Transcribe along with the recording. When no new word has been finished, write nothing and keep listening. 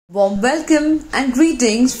Warm welcome and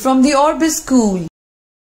greetings from the Orbis school.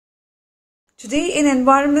 Today in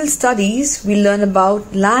Environmental Studies, we learn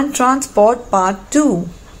about Land Transport Part 2.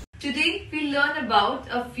 Today we learn about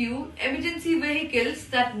a few emergency vehicles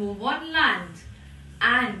that move on land.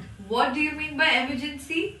 And what do you mean by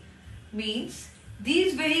emergency? Means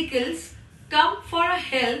these vehicles come for a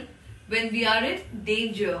help when we are in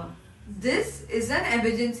danger. This is an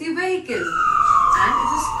emergency vehicle and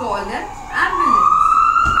it is called an ambulance.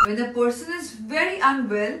 When a person is very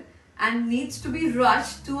unwell and needs to be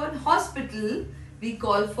rushed to an hospital, we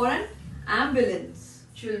call for an ambulance.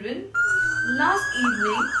 Children, last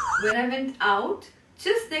evening when I went out,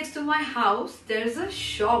 just next to my house there is a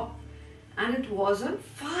shop and it was on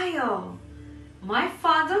fire. My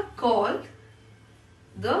father called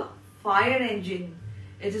the fire engine.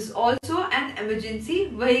 It is also an emergency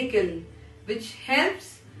vehicle which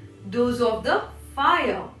helps those of the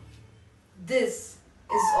fire. This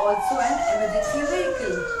is also an emergency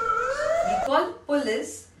vehicle. We call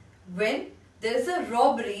police when there is a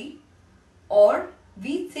robbery or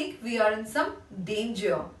we think we are in some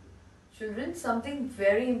danger. Children, something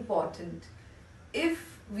very important.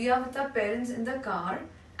 If we are with our parents in the car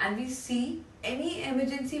and we see any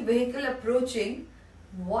emergency vehicle approaching,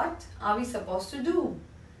 what are we supposed to do?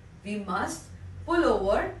 We must pull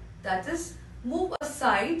over, that is, move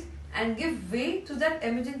aside and give way to that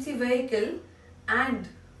emergency vehicle and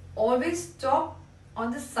always stop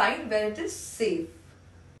on the side where it is safe.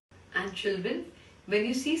 And children, when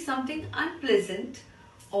you see something unpleasant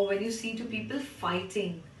or when you see two people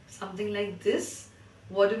fighting, something like this,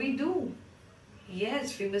 what do?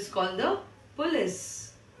 Yes, we must call the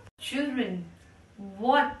police. Children,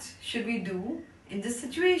 what should we do in this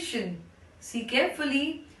situation? See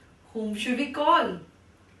carefully, whom should we call?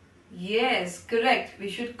 Yes, correct, we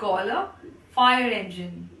should call a fire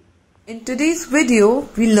engine. In today's video,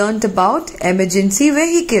 we learnt about emergency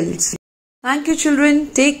vehicles. Thank you children.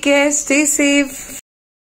 Take care. Stay safe.